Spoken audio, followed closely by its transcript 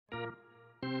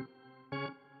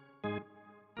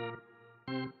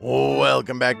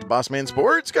Welcome back to Bossman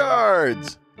Sports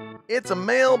Cards. It's a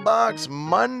Mailbox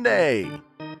Monday.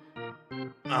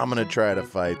 I'm going to try to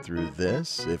fight through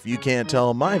this. If you can't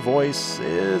tell, my voice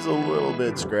is a little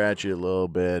bit scratchy, a little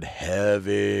bit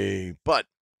heavy, but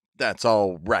that's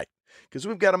all right because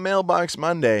we've got a Mailbox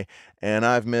Monday and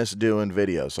I've missed doing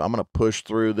videos. So I'm going to push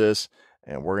through this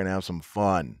and we're going to have some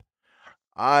fun.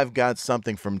 I've got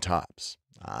something from Topps.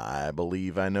 I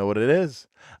believe I know what it is.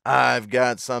 I've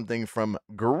got something from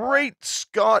Great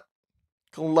Scott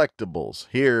Collectibles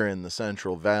here in the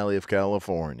Central Valley of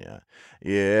California.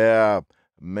 Yeah,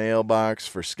 mailbox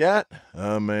for Scott,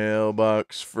 a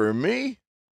mailbox for me.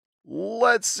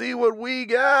 Let's see what we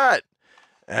got.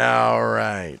 All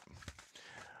right.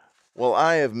 Well,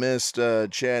 I have missed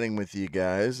chatting with you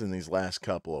guys in these last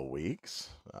couple of weeks.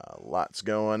 Lots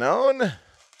going on.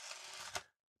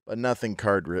 But nothing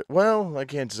well, I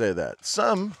can't say that.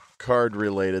 Some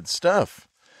card-related stuff.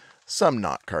 Some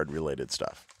not card-related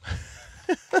stuff.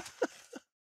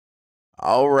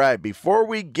 All right, before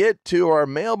we get to our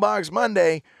Mailbox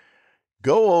Monday,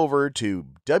 go over to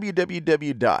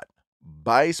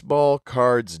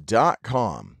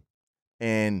www.baseballcards.com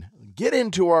and get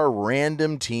into our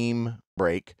random team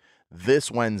break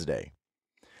this Wednesday.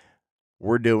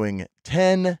 We're doing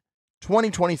 10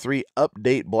 2023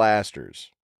 update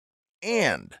blasters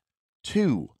and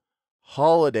 2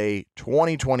 holiday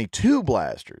 2022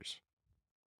 blasters.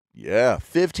 Yeah,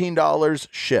 $15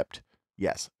 shipped.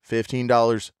 Yes,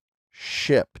 $15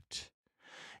 shipped.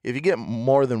 If you get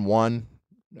more than one,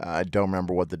 I don't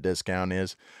remember what the discount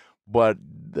is, but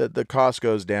the cost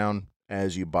goes down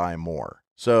as you buy more.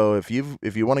 So if you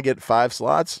want to get 5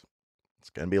 slots,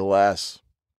 it's going to be less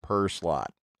per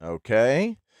slot.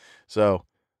 Okay? So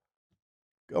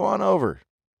go on over.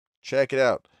 Check it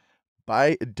out.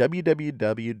 By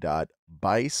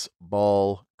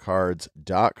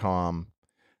www.baseballcards.com.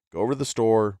 Go over to the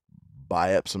store,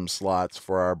 buy up some slots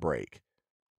for our break.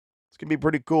 It's going to be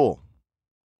pretty cool.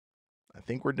 I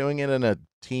think we're doing it in a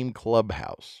team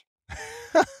clubhouse.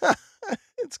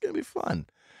 It's going to be fun.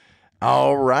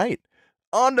 All right.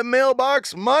 On to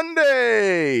Mailbox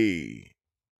Monday.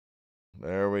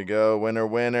 There we go. Winner,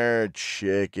 winner,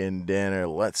 chicken dinner.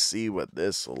 Let's see what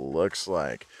this looks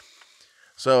like.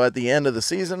 So at the end of the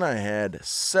season, I had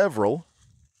several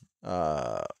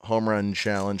home run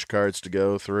challenge cards to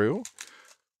go through.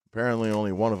 Apparently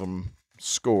only one of them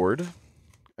scored.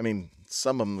 I mean,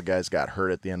 some of them the guys got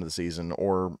hurt at the end of the season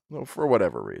or for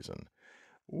whatever reason.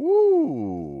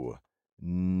 Woo!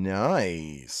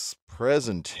 Nice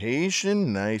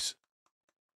presentation. Nice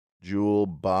jewel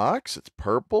box. It's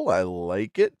purple. I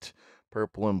like it.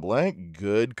 Purple and black.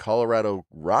 Good Colorado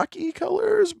Rocky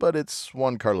colors, but it's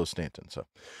one Carlos Stanton. So,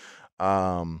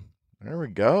 there we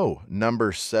go.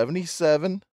 Number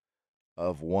 77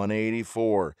 of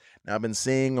 184. Now, I've been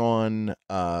seeing on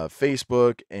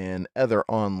Facebook and other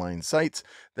online sites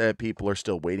that people are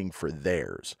still waiting for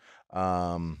theirs.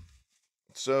 So,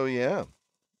 yeah.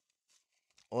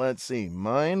 Let's see.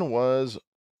 Mine was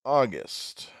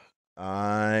August.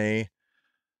 I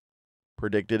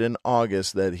predicted in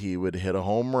August that he would hit a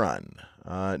home run.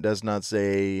 It does not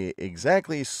say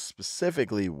exactly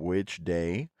specifically which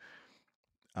day,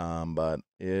 but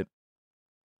it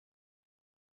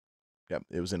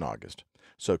was in August.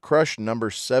 So crash number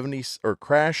 70 or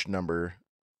crash number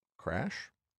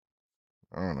crash?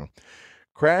 I don't know.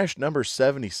 Crash number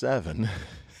 77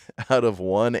 out of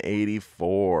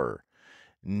 184.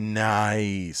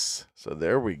 Nice. So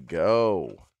there we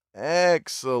go.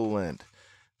 Excellent.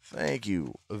 Thank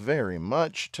you very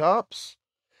much, Topps.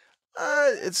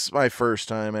 It's my first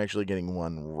time actually getting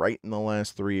one right in the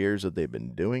last 3 years that they've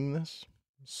been doing this.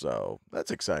 So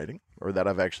that's exciting, or that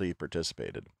I've actually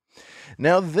participated.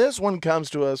 Now, this one comes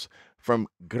to us from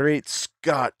Great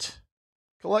Scott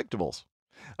Collectibles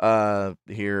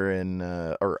here in,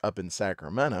 or up in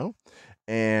Sacramento.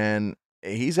 And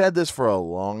he's had this for a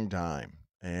long time.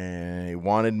 And he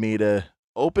wanted me to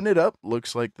open it up.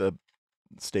 Looks like the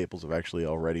staples have actually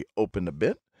already opened a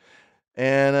bit.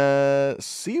 And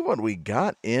see what we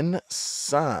got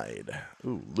inside.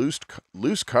 Ooh,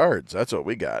 loose cards. That's what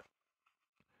we got.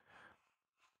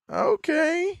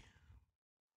 Okay.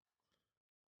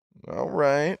 All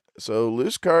right. So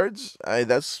loose cards.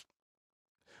 That's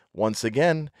once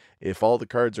again, if all the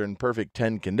cards are in perfect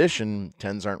 10 condition,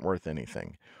 10s aren't worth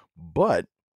anything. But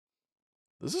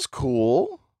this is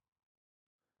cool.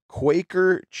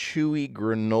 Quaker Chewy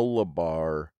Granola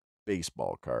Bar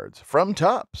baseball cards from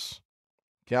Topps.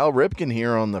 Cal Ripken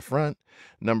here on the front,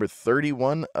 number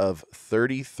 31 of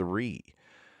 33.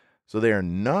 So they are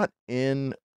not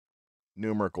in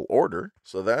numerical order,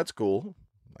 so that's cool,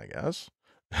 I guess.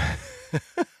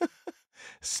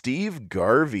 Steve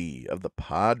Garvey of the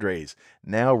Padres,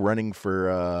 now running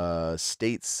for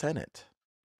state senate.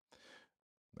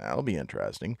 That'll be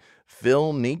interesting.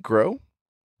 Phil Niekro.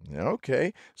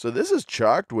 Okay, so this is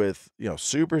chocked with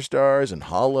superstars and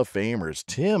Hall of Famers.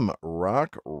 Tim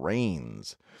Rock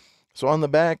Reigns. So on the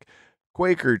back,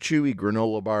 Quaker Chewy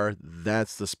Granola Bar.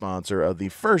 That's the sponsor of the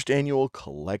first annual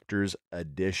Collector's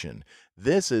Edition.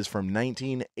 This is from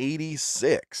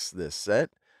 1986. This set,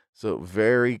 so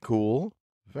very cool,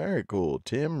 very cool.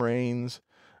 Tim Raines.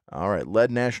 All right,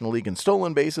 led National League in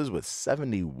stolen bases with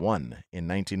 71 in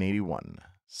 1981.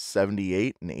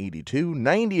 78 and 82,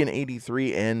 90 and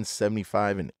 83, and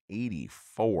 75 and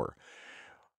 84.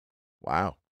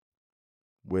 Wow.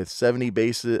 With 70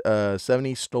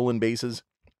 stolen bases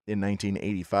in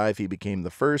 1985, he became the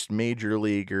first major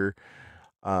leaguer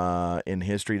in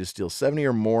history to steal 70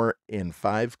 or more in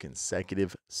 5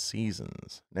 consecutive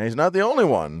seasons. Now, he's not the only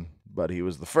one, but he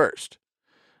was the first.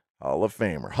 Hall of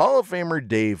Famer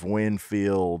Dave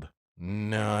Winfield.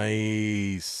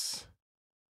 Nice.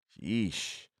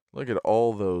 Yeesh. Look at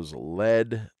all those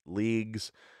lead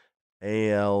leagues,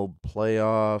 AL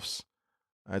playoffs.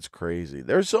 That's crazy.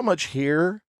 There's so much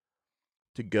here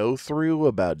to go through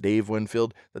about Dave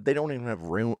Winfield that they don't even have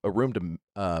room to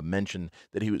mention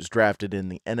that he was drafted in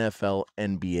the NFL,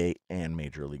 NBA, and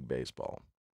Major League Baseball.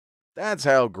 That's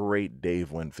how great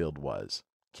Dave Winfield was.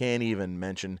 Can't even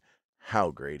mention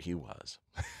how great he was.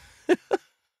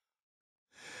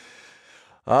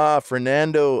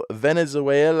 Fernando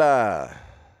Valenzuela.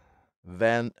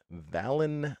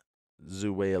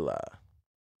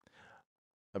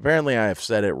 Apparently, I have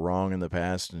said it wrong in the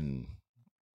past, and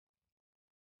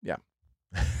yeah.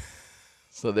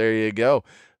 So there you go.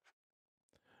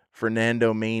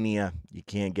 Fernando Mania. You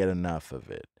can't get enough of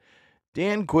it.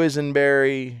 Dan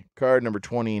Quisenberry, card number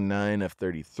 29 of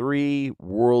 33,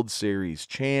 World Series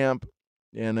champ.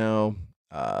 One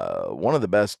of the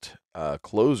best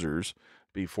closers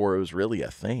before it was really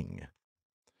a thing.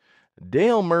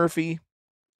 Dale Murphy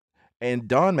and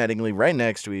Don Mattingly right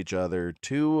next to each other.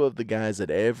 Two of the guys that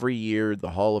every year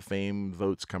the Hall of Fame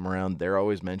votes come around, they're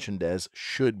always mentioned as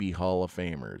should be Hall of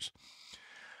Famers.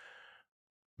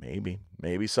 Maybe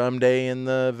someday in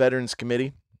the Veterans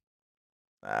Committee.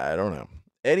 I don't know.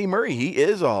 Eddie Murray, he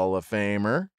is a Hall of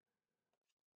Famer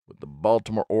with the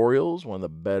Baltimore Orioles, one of the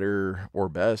better or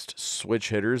best switch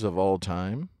hitters of all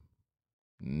time.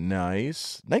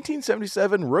 Nice.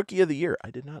 1977 Rookie of the Year. I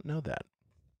did not know that.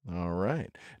 All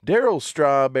right. Darryl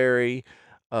Strawberry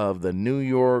of the New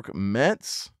York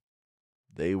Mets.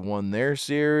 They won their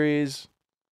series.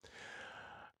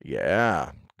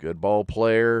 Yeah, good ball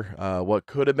player. What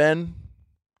could have been?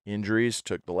 Injuries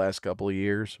took the last couple of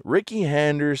years. Ricky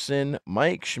Henderson,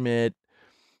 Mike Schmidt.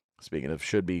 Speaking of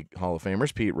should be Hall of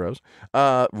Famers, Pete Rose.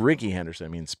 Ricky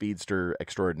Henderson, speedster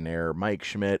extraordinaire. Mike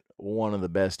Schmidt, one of the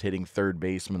best hitting third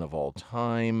basemen of all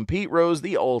time. Pete Rose,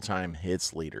 the all-time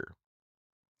hits leader.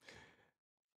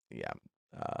 Yeah.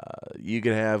 You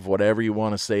can have whatever you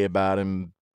want to say about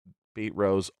him. Pete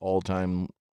Rose, all-time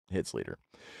hits leader.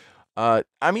 The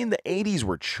 80s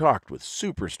were chocked with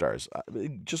superstars.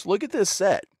 Just look at this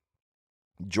set.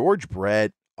 George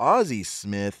Brett, Ozzie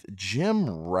Smith, Jim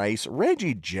Rice,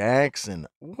 Reggie Jackson,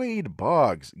 Wade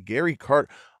Boggs, Gary Carter.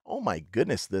 Oh my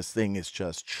goodness, this thing is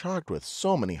just chocked with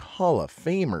so many Hall of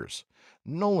Famers.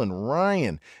 Nolan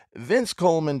Ryan. Vince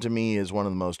Coleman, to me, is one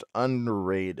of the most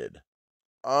underrated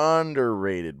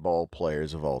ball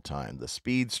players of all time. The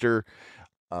speedster,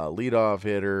 leadoff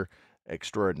hitter,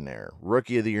 extraordinaire.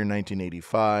 Rookie of the Year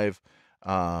 1985.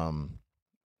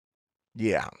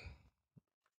 Yeah.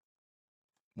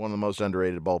 One of the most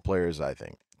underrated ball players, I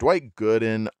think. Dwight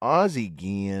Gooden, Ozzie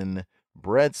Guillen,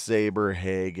 Brett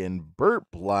Saberhagen, Bert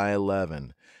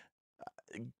Blyleven.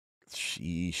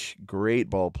 Sheesh. Great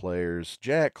ball players.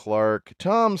 Jack Clark,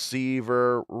 Tom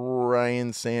Seaver,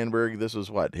 Ryan Sandberg. This was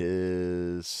what,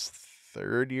 his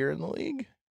third year in the league?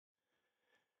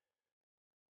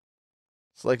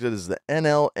 Selected as the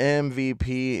NL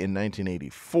MVP in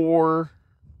 1984.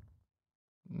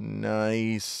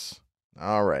 Nice.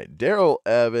 All right. Darrell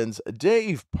Evans,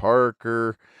 Dave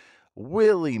Parker,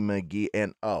 Willie McGee,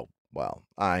 and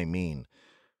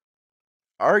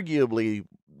arguably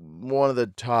one of the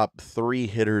top 3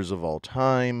 hitters of all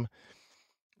time.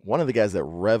 One of the guys that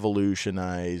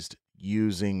revolutionized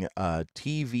using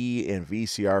TV and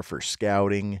VCR for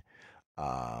scouting.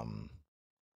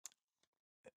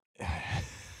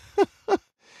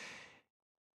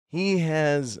 He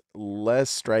has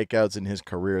less strikeouts in his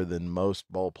career than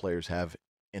most ball players have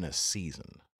in a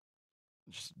season.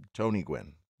 Just Tony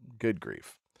Gwynn. Good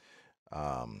grief.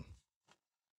 Yeah,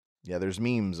 there's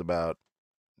memes about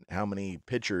how many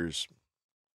pitchers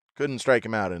couldn't strike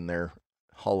him out in their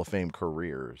Hall of Fame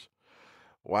careers.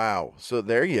 Wow. So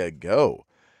there you go.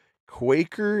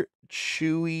 Quaker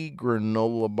Chewy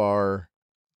Granola Bar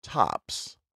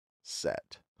Tops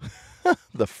set.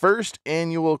 The first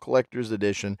annual collector's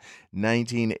edition,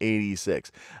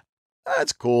 1986.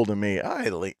 That's cool to me. I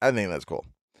think that's cool.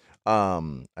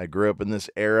 I grew up in this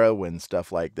era when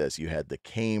stuff like this, you had the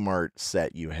Kmart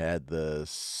set, you had the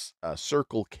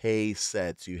Circle K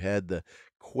sets, you had the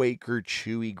Quaker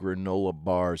Chewy granola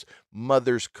bars,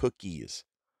 Mother's cookies.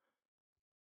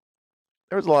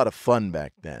 There was a lot of fun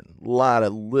back then. A lot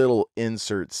of little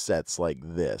insert sets like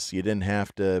this. You didn't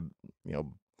have to,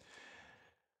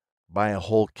 buy a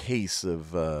whole case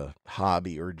of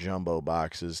hobby or jumbo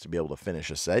boxes to be able to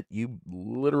finish a set. You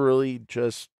literally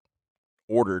just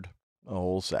ordered a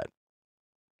whole set.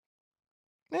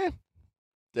 Take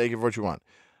it for what you want.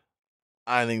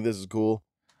 I think this is cool.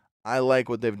 I like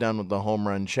what they've done with the home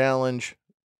run challenge.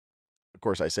 Of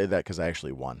course, I say that because I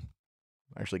actually won.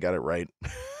 I actually got it right.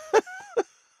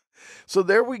 So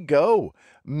there we go.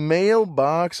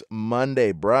 Mailbox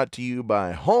Monday brought to you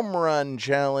by Home Run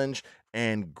Challenge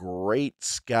and Great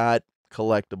Scott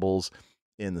Collectibles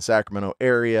in the Sacramento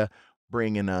area,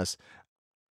 bringing us,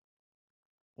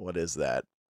 what is that,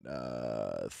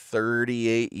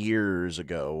 38 years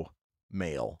ago,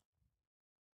 mail.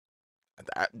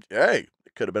 Hey,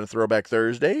 it could have been a Throwback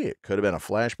Thursday. It could have been a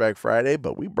Flashback Friday,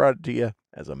 but we brought it to you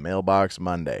as a Mailbox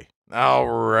Monday. All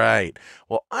right.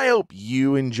 Well, I hope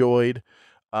you enjoyed.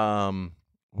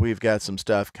 We've got some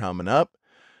stuff coming up.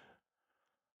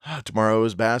 Tomorrow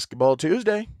is Basketball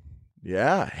Tuesday.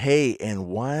 Yeah. Hey, and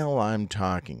while I'm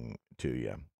talking to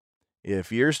you,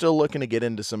 if you're still looking to get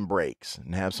into some breaks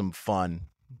and have some fun,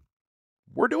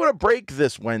 we're doing a break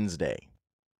this Wednesday.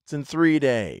 It's in 3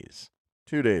 days.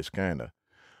 2 days, kind of.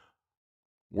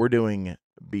 We're doing,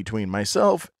 between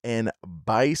myself and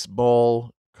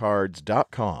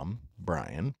baseballcards.com,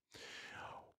 Brian,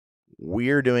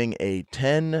 we're doing a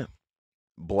 10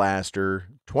 blaster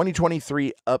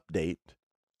 2023 update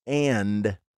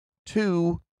and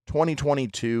 2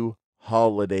 2022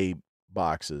 holiday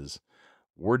boxes.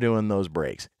 We're doing those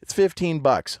breaks. It's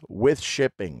 $15 with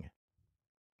shipping.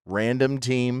 Random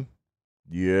team.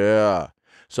 Yeah.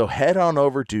 So head on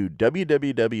over to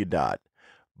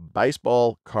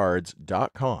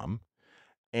www.baseballcards.com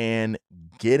and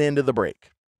get into the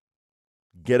break.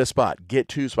 Get a spot, get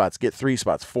 2 spots, get 3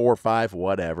 spots, 4, 5,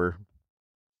 whatever.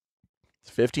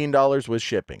 It's $15 with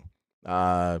shipping.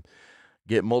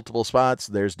 Get multiple spots,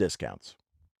 there's discounts.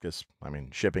 Because,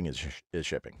 shipping is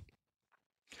shipping.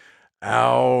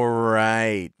 All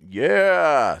right.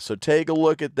 Yeah. So take a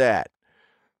look at that.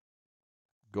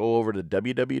 Go over to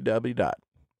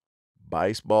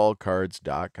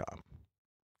www.baseballcards.com.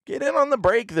 Get in on the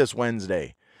break this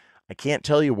Wednesday. I can't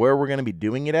tell you where we're going to be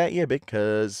doing it at yet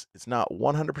because it's not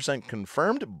 100%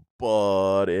 confirmed,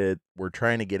 but we're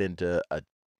trying to get into a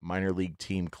minor league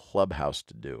team clubhouse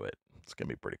to do it. It's going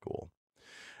to be pretty cool.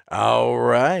 All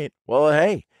right. Well,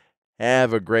 hey,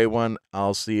 have a great one.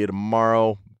 I'll see you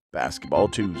tomorrow. Basketball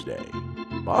Tuesday.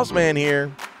 Boss Man here.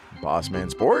 Boss Man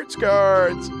Sports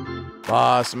Cards.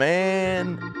 Boss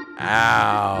Man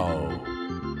out.